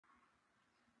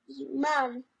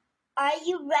Mom, are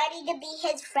you ready to be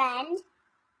his friend?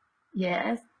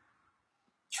 Yes.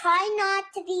 Try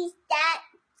not to be that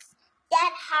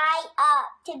high up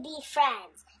to be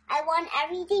friends. I want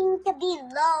everything to be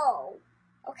low.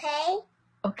 Okay?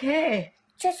 Okay.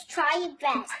 Just try your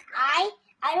best.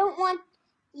 I don't want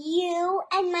you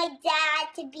and my dad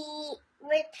to be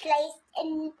replaced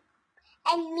and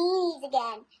meanies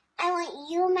again. I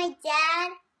want you and my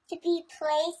dad to be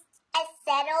placed as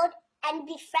settled and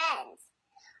be friends.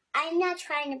 I'm not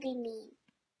trying to be mean.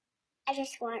 I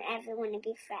just want everyone to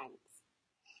be friends.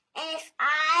 And if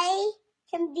I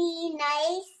can be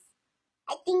nice,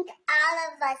 I think all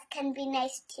of us can be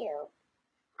nice too.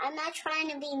 I'm not trying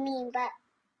to be mean, but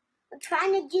I'm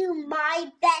trying to do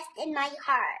my best in my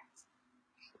heart.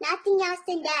 Nothing else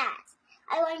than that.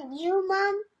 I want you,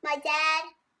 Mom, my dad,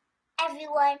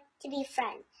 everyone to be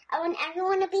friends. I want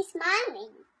everyone to be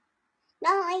smiling,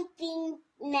 not like being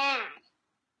mad.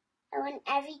 I want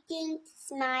everything to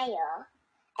smile.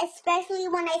 Especially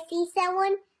when I see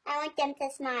someone, I want them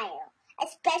to smile.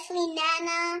 Especially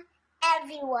Nana,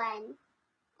 everyone.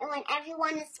 I want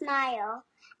everyone to smile.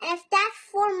 And if that's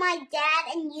for my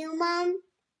dad and you, Mom,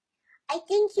 I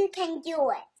think you can do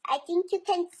it. I think you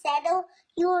can settle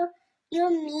your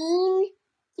mean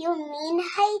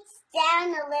heights down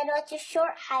a little to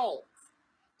short heights.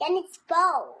 Then it's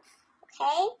both,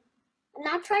 okay? I'm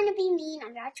not trying to be mean.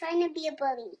 I'm not trying to be a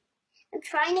bully. I'm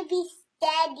trying to be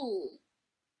steady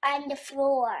on the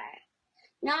floor,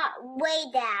 not way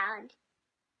down,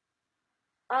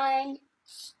 on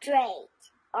straight,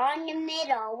 on the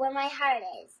middle where my heart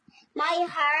is. My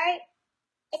heart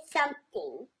is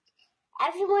something.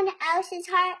 Everyone else's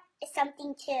heart is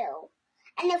something too.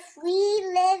 And if we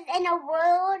live in a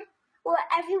world where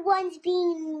everyone's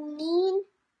being mean,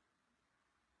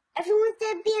 everyone's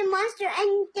going to be a monster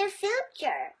in their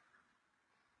future.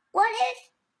 What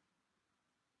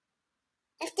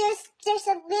if there's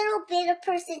a little bit of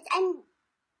persons and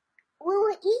we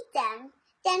will eat them,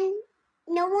 then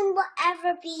no one will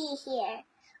ever be here.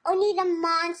 Only the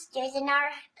monsters in our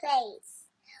place.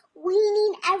 We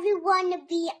need everyone to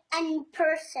be a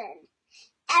person.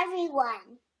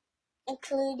 Everyone,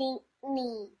 including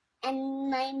me and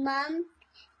my mom,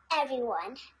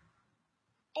 everyone.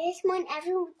 I just want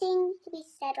everything to be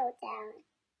settled down.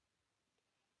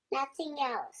 Nothing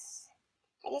else.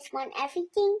 I just want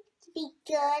everything to be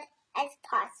good as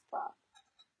possible.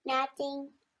 Nothing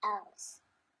else.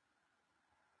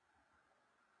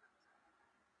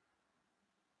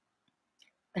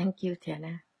 Thank you,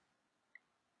 Tiana.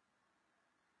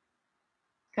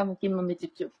 Come give mommy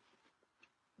chip chip.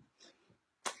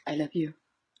 I love you.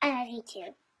 I love you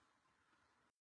too.